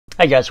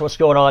Hey guys, what's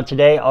going on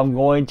today? I'm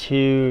going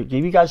to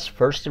give you guys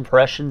first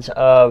impressions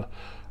of,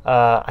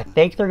 I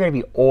think they're going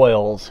to be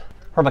oils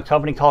from a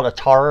company called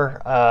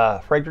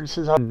Attar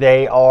Fragrances.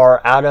 They are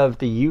out of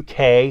the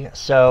UK,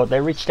 so they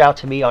reached out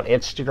to me on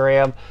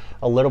Instagram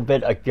a little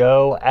bit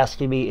ago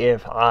asking me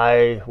if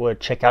I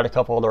would check out a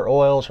couple of their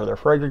oils or their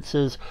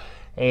fragrances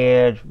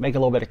and make a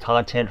little bit of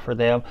content for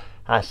them.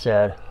 I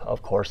said,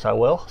 of course I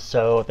will.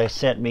 So they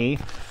sent me,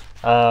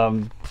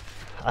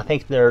 I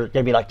think they're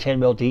going to be like 10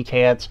 ml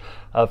decants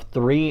of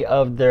 3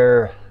 of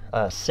their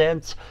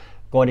scents.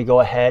 Going to go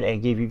ahead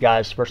and give you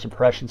guys first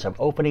impressions of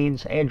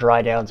openings and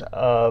dry downs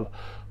of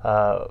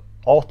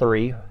all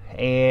 3,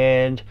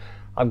 and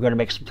I'm going to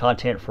make some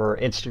content for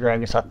Instagram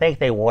because I think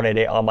they wanted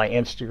it on my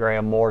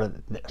Instagram more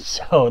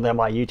so than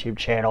my YouTube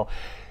channel,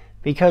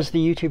 because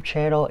the YouTube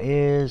channel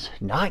is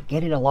not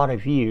getting a lot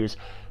of views,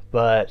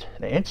 but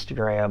the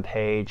Instagram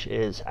page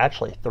is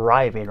actually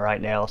thriving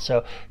right now.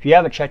 So if you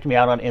haven't checked me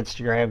out on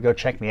Instagram, go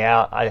check me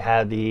out. I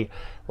have the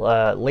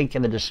link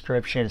in the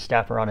description. It's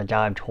down on a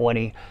dime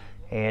 20,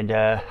 and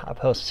I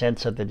post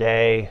scents of the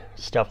day,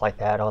 stuff like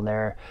that on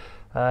there.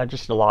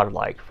 Just a lot of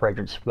like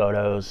fragrance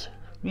photos,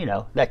 you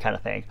know, that kind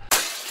of thing.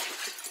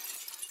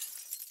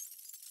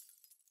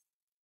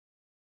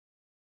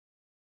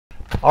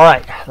 All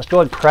right, let's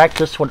go and crack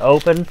this one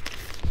open.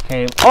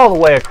 Came all the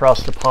way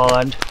across the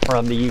pond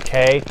from the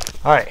UK.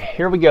 All right,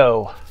 here we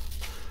go.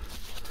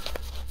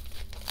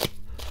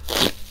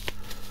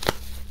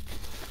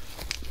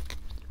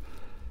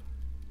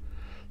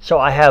 So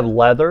I have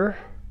leather.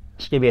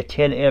 It's gonna be a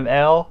 10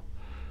 ml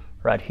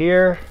right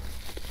here.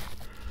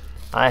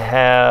 I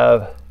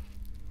have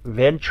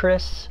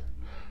Ventris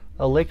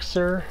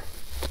elixir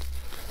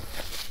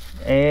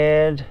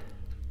and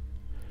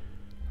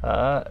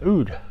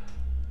Oudh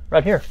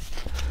right here.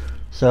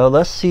 So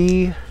let's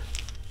see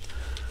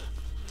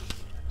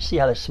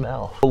how they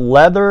smell.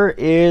 Leather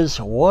is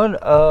one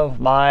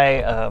of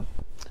my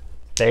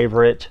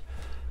favorite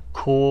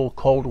cool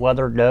cold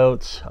weather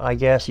notes, I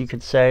guess you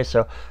could say.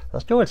 So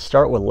let's go and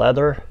start with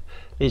leather.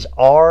 These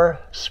are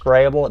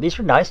sprayable. These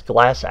are nice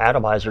glass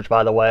atomizers,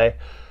 by the way.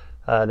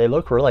 They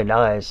look really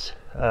nice,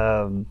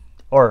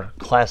 or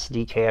glass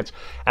decants.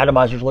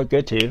 Atomizers look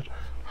good too.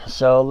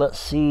 So let's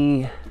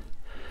see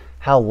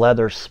how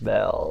leather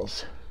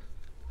smells.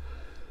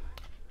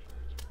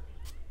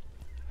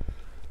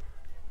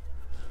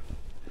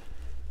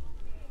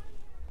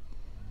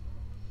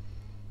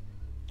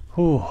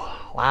 Ooh,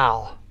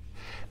 wow,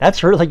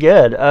 that's really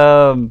good.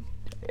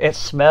 It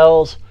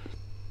smells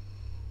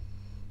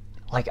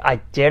like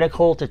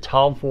identical to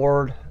Tom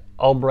Ford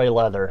ombre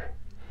leather.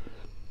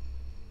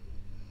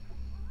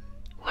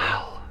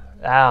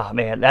 Wow,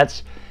 man,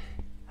 that's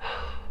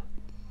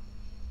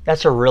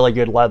a really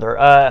good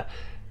leather.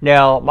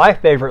 Now my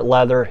favorite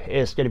leather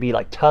is going to be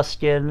like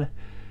Tuscan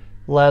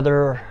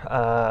leather.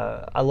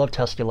 I love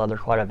Tuscan leather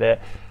quite a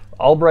bit.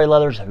 Ombre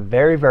leather is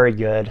very, very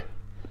good.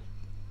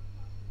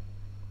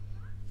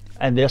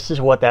 And this is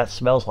what that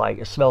smells like.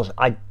 It smells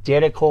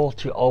identical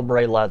to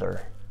ombre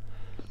leather.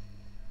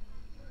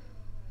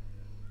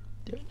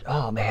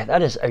 Oh man,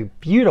 that is a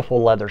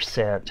beautiful leather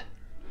scent.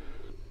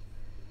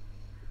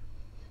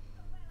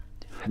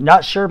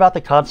 Not sure about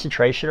the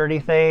concentration or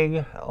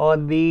anything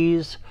on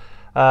these.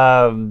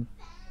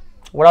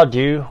 What I'll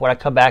do when I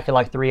come back in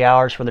like 3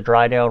 hours for the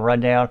dry down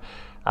rundown,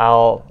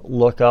 I'll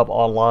look up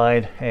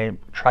online and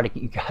try to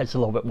get you guys a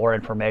little bit more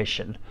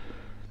information.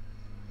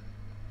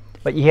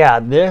 But yeah,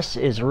 this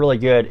is really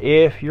good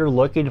if you're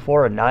looking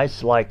for a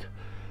nice like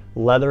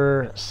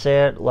leather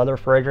scent, leather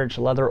fragrance,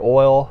 leather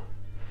oil.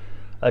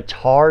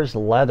 Attar's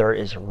leather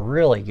is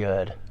really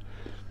good,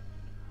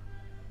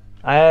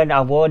 and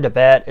I'm willing to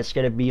bet it's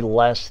going to be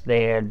less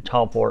than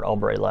Tom Ford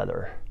ombre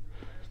leather.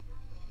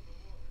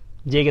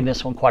 Digging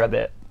this one quite a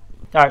bit.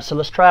 All right, so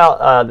let's try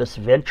out this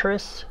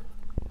Ventris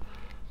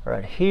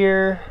right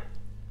here.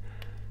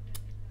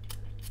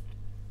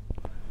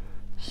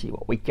 See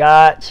what we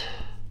got.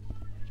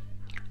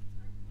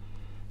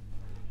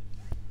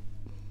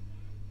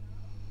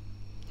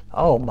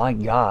 Oh my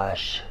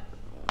gosh.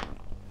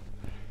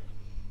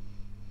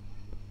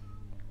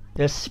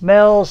 This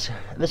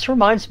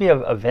reminds me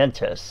of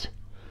Ventris.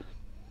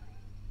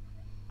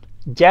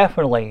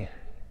 Definitely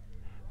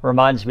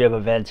reminds me of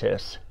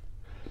Ventris.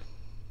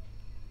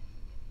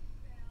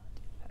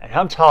 And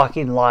I'm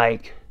talking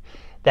like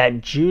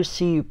that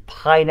juicy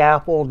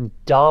pineapple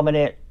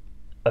dominant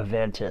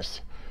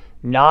Ventris.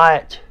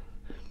 Not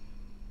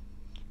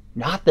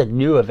the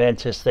new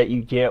Ventris that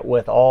you get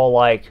with all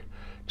like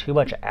too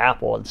much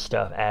apple and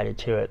stuff added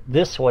to it.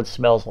 This one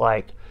smells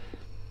like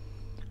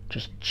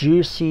just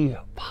juicy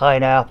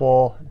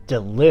pineapple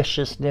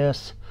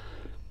deliciousness.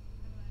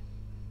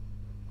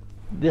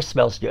 This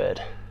smells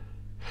good.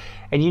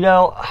 And you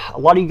know, a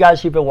lot of you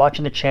guys who've been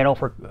watching the channel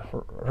for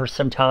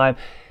some time,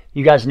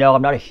 you guys know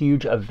I'm not a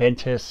huge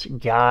Ventris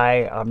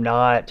guy. I'm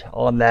not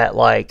on that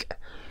like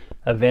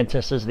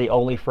Ventris is the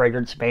only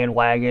fragrance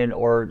bandwagon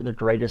or the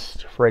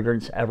greatest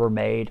fragrance ever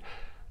made.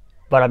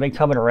 But I've been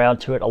coming around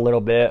to it a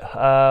little bit.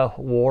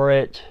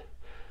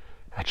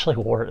 Actually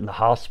wore it in the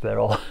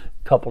hospital.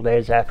 couple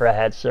days after I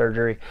had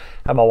surgery.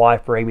 I had my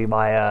wife bring me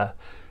my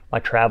my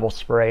travel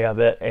spray of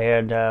it,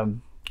 and I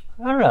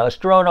don't know, it's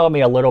growing on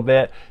me a little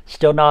bit.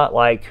 Still not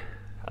like,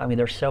 I mean,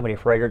 there's so many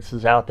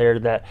fragrances out there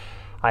that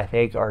I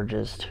think are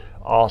just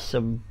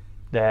awesome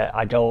that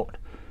I don't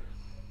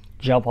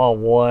jump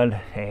on one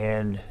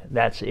and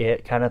that's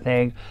it kind of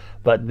thing.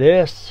 But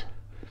this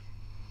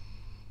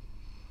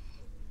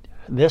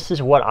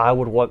is what I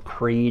would want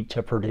Creed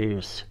to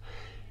produce.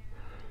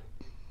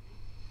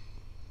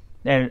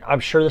 And I'm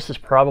sure this is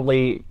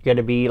probably going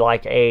to be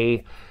like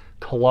a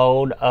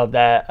clone of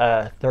that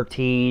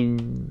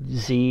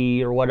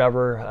 13Z or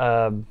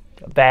whatever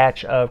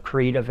batch of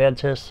Creed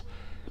Ventris.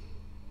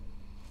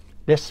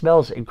 This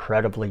smells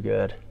incredibly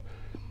good.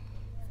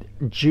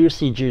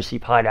 Juicy, juicy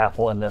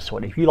pineapple in this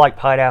one. If you like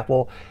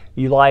pineapple,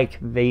 you like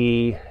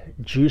the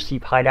juicy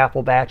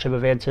pineapple batch of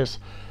Ventris.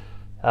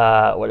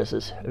 What is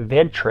this?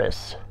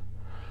 Ventris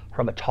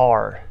from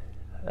Attar.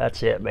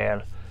 That's it,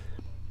 man.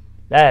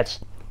 That's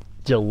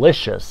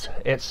delicious.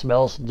 It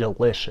smells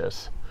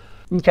delicious.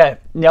 Okay,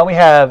 now we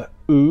have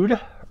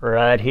Oudh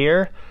right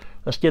here.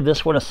 Let's give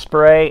this one a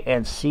spray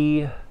and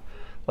see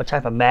what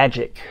type of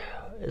magic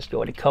is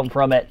going to come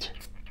from it.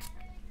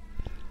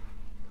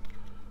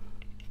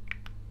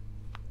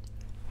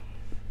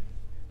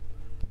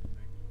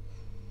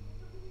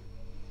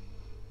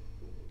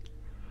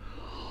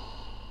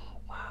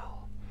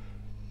 Wow.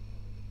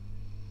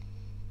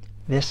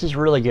 This is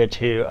really good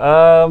too.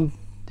 Now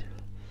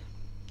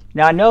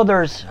I know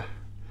this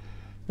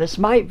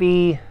might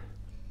be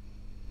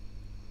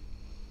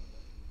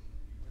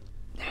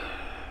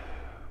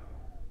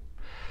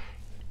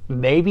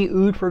maybe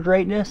Oudh for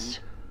greatness.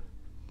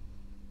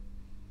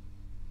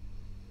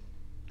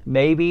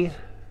 Maybe.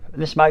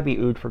 This might be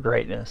Oudh for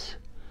greatness.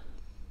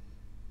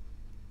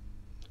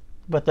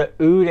 But the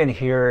Oudh in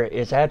here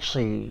is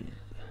actually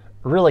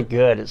really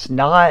good. It's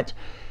not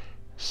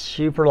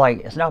super like,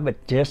 it's not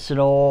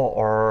medicinal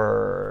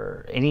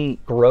or any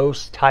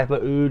gross type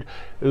of Oudh.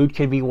 Oudh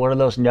can be one of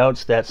those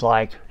notes that's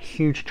like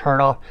huge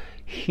turnoff,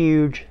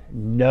 huge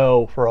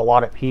no for a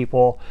lot of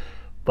people.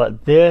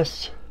 But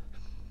this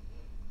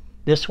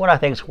one I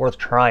think is worth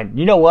trying.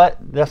 You know what?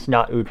 That's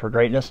not Oudh for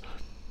greatness.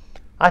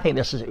 I think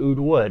this is Oud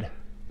wood.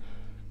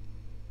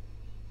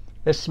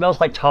 This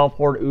smells like Tom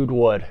Ford Oud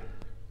wood.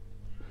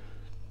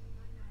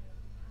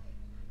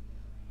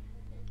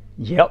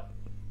 Yep.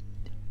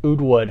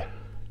 Oud wood.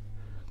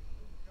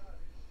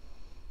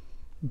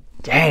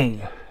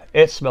 Dang.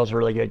 It smells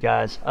really good,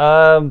 guys.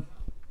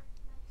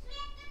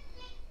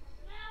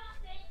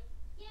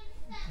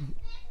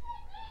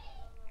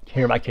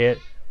 Hear my kid.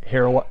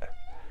 Hear what?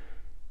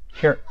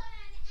 Hear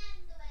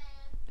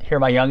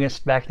my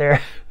youngest back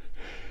there.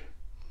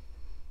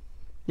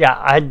 Yeah,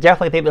 I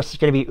definitely think this is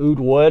going to be Oud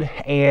wood,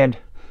 and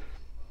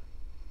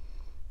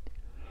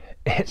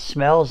it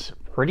smells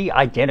pretty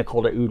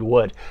identical to Oud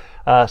wood.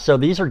 So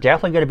these are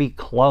definitely going to be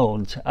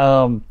clones.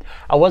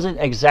 I wasn't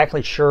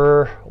exactly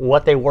sure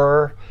what they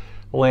were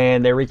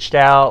when they reached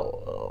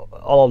out,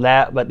 all of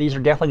that, but these are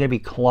definitely going to be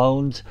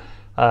clones.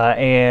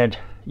 And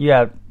you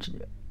have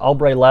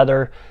ombre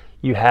leather,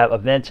 you have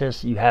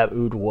Ventris, you have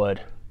Oud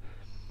wood.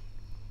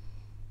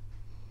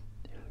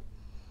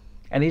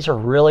 And these are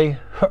really,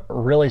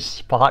 really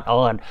spot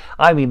on.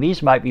 I mean,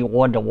 these might be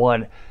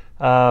one-to-one.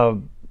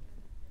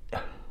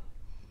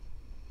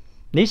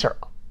 These are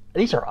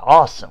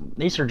awesome.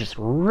 These are just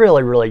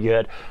really, really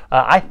good.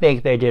 I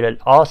think they did an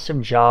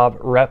awesome job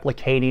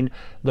replicating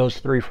those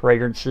three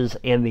fragrances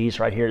in these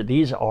right here.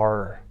 These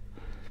are,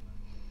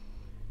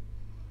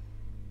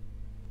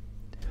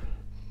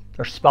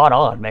 they're spot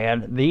on,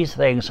 man. These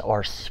things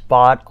are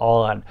spot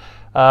on.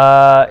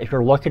 If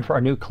you're looking for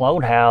a new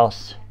clone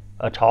house,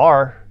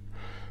 Attar,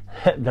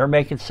 they're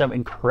making some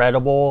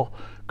incredible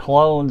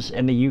clones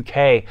in the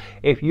UK.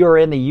 If you're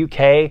in the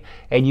UK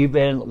and you've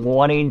been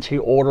wanting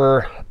to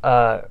order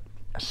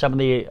some of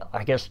the,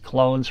 I guess,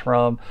 clones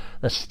from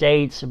the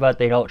States, but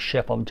they don't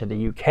ship them to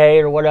the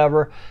UK or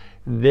whatever,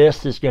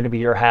 this is going to be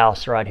your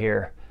house right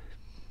here.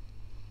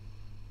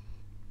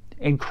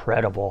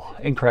 Incredible,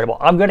 incredible.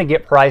 I'm going to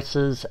get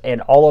prices and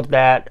all of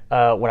that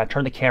when I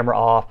turn the camera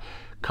off,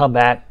 come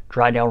back,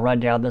 dry down, run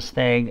down this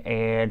thing,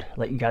 and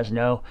let you guys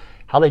know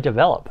how they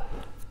develop.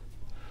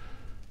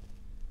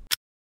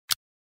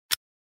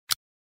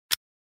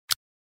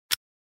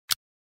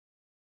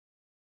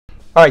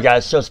 Alright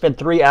guys, so it's been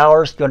 3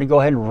 hours. Going to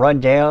go ahead and run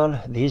down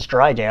these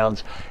dry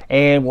downs,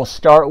 and we'll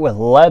start with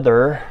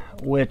leather,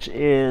 which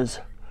is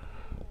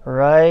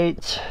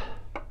right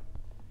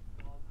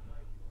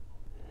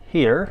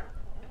here.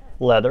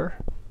 Leather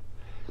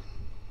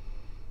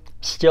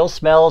still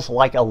smells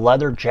like a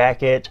leather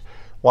jacket,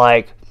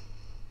 like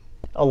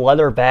a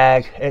leather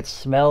bag. It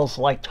smells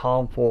like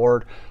Tom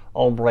Ford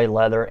ombre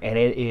leather, and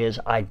it is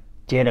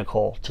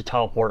identical to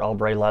Tom Ford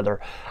ombre leather.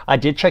 I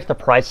did check the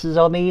prices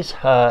on these.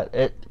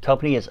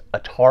 Company is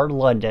Attar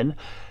London,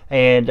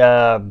 and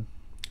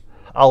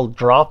I'll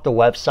drop the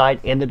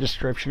website in the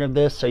description of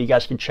this so you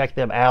guys can check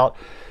them out.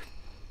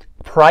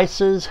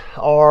 Prices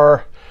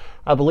are,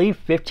 I believe,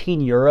 15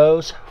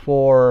 euros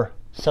for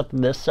something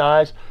this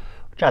size,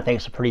 which I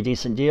think is a pretty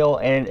decent deal,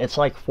 and it's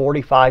like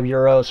 45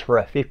 euros for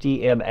a 50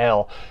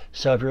 ml.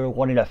 So if you're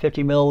wanting a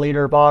 50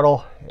 milliliter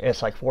bottle,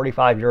 it's like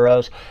 45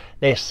 euros.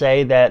 They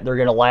say that they're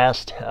going to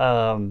last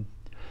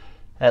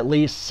at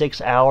least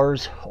 6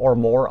 hours or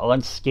more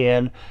on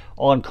skin.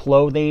 On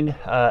clothing,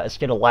 it's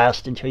going to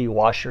last until you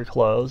wash your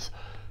clothes.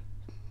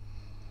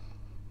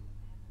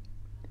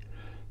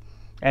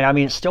 And I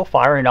mean, it's still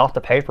firing off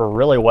the paper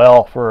really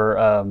well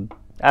for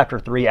after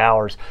 3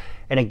 hours.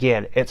 And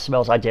again, it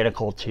smells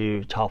identical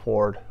to Tom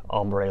Ford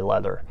ombre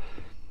leather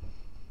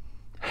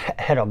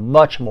at a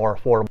much more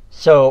affordable.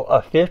 So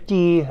a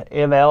 50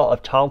 ml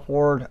of Tom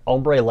Ford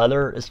ombre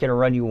leather is going to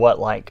run you what,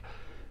 like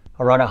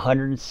around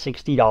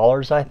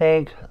 $160, I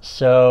think.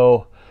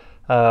 So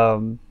I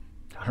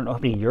don't know how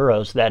many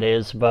euros that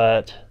is,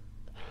 but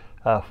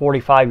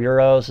 45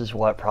 euros is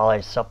what,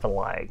 probably something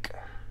like,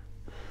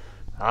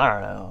 I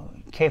don't know,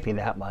 it can't be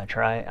that much,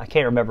 right? I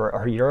can't remember.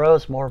 Are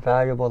euros more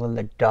valuable than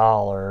the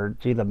dollar?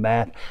 Do the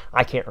math.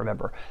 I can't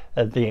remember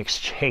the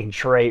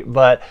exchange rate,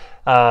 but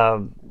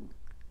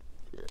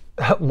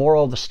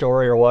moral of the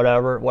story or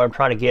whatever, what I'm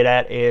trying to get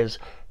at is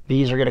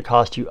these are going to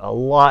cost you a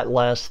lot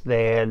less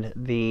than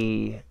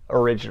the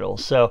original.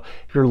 So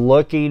if you're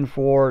looking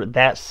for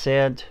that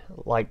scent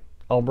like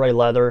ombre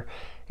leather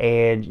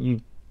and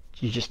you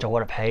just don't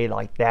want to pay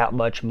like that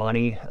much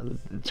money,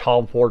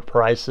 Tom Ford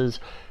prices,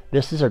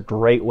 this is a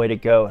great way to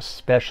go,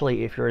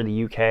 especially if you're in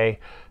the UK.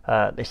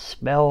 They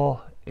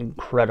smell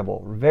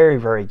incredible, very,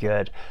 very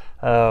good.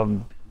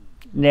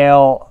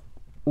 Now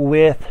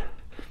with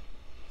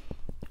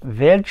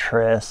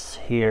Ventris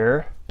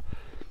here,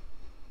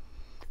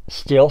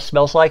 still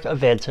smells like a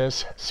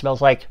Ventris.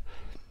 Smells like,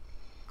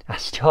 I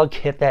still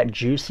get that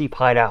juicy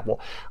pineapple.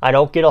 I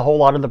don't get a whole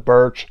lot of the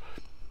birch,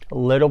 a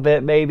little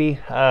bit maybe,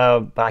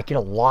 but I get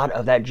a lot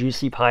of that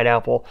juicy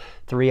pineapple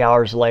 3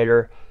 hours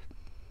later.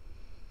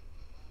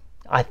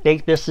 I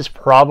think this is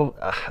probably,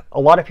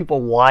 a lot of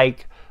people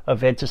like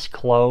Ventris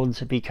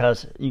clones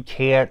because you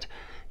can't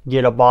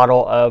get a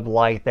bottle of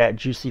like that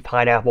juicy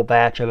pineapple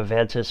batch of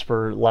Ventris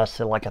for less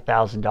than like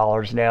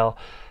 $1,000 now.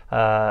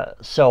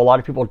 So a lot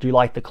of people do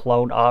like the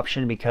clone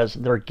option because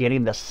they're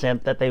getting the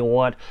scent that they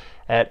want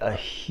at a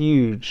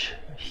huge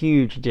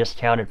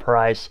discounted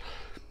price.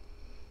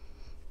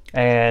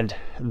 And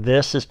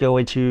this is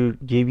going to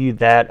give you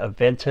that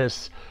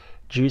Ventris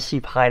juicy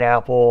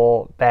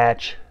pineapple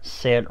batch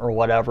scent or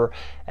whatever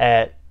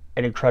at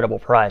an incredible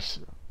price.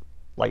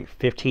 Like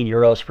 15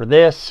 euros for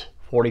this,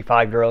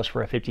 45 euros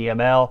for a 50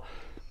 ml,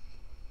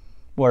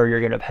 where you're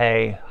going to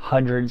pay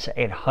hundreds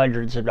and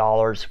hundreds of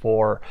dollars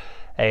for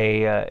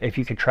a, if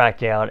you could track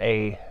down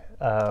a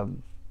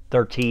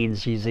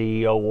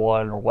 13ZZ01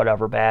 or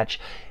whatever batch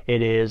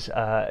it is,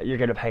 you're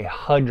going to pay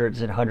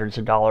hundreds and hundreds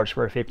of dollars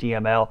for a 50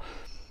 ml,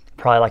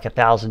 probably like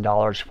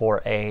 $1,000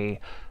 for a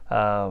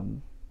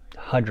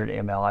 100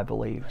 ml, I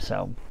believe.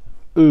 So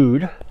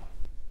Oudh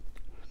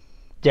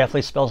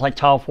definitely smells like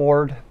Tom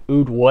Ford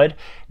Oud wood.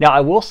 Now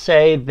I will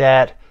say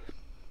that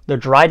the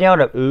dry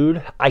down of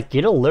Oud, I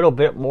get a little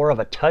bit more of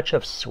a touch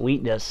of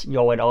sweetness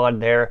going on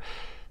there.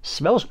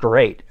 Smells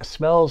great. It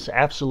smells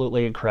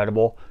absolutely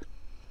incredible.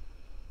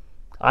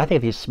 I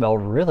think these smell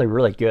really,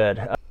 really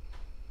good.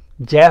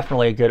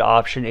 Definitely a good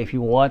option if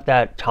you want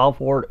that Tom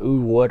Ford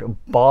Oud wood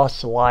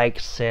boss-like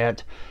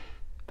scent,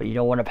 but you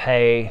don't want to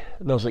pay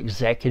those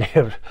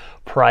executive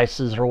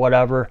prices or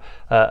whatever.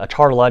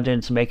 Attar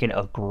London's making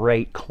a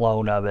great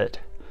clone of it.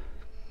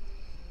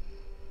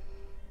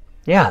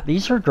 Yeah,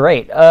 these are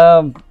great.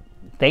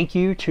 Thank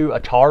you to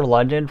Attar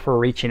London for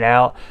reaching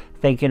out,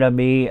 thinking of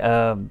me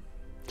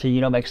to,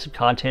 you know, make some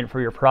content for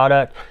your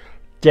product.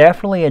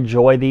 Definitely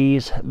enjoy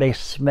these. They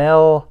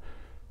smell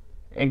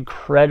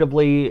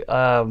incredibly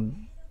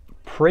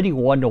pretty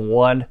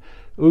one-to-one.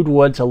 Oud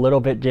wood's a little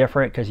bit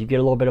different because you get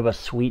a little bit of a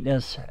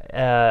sweetness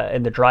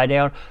in the dry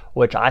down,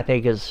 which I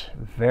think is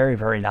very,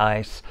 very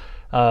nice.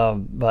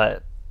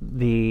 But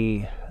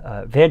the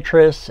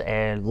Ventris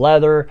and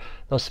leather,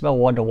 they'll smell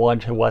one-to-one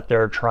to what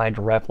they're trying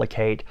to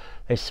replicate.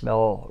 They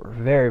smell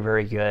very,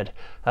 very good.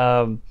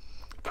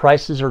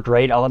 Prices are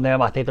great on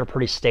them. I think they're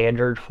pretty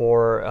standard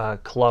for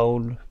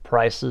clone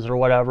prices or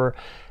whatever.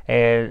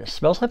 And it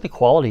smells like the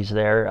quality's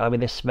there. I mean,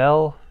 they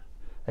smell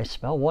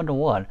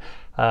one-to-one.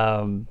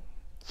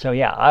 So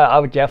yeah, I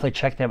would definitely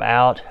check them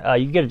out.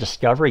 You can get a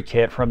discovery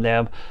kit from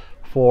them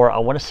for, I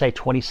want to say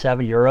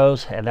 27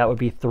 euros, and that would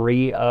be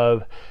 3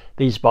 of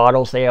these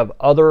bottles. They have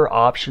other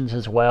options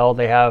as well.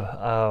 They have,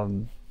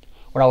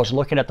 when I was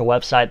looking at the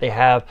website, they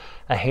have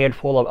a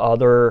handful of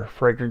other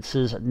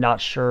fragrances.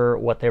 Not sure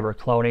what they were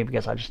cloning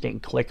because I just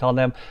didn't click on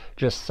them,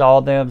 just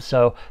saw them.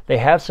 So they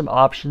have some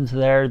options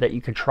there that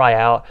you can try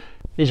out.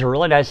 These are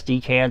really nice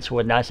decants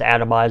with nice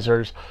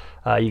atomizers.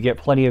 You get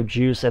plenty of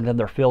juice, and then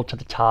they're filled to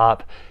the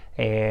top.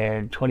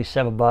 And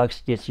 27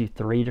 bucks gets you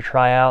 3 to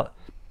try out,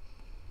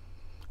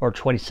 or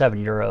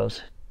 27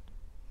 euros.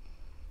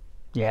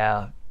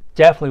 Yeah,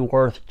 definitely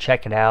worth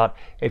checking out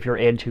if you're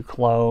into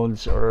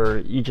clones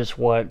or you just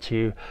want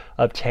to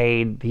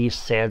obtain these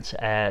scents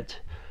at,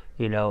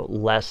 you know,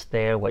 less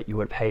than what you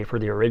would pay for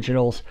the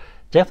originals.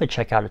 definitely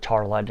check out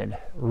Attar London.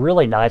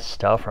 Really nice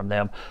stuff from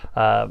them.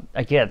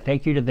 Again,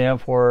 thank you to them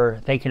for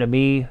thinking of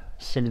me,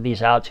 sending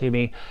these out to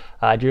me.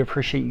 I do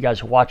appreciate you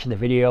guys watching the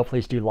video.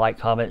 Please do like,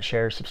 comment,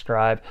 share,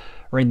 subscribe,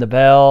 ring the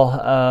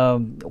bell,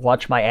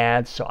 watch my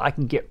ads so I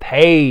can get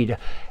paid.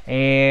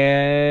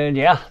 And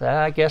yeah,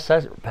 I guess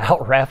that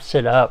about wraps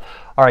it up.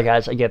 All right,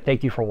 guys, again,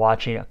 thank you for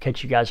watching. I'll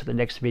catch you guys in the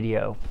next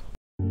video.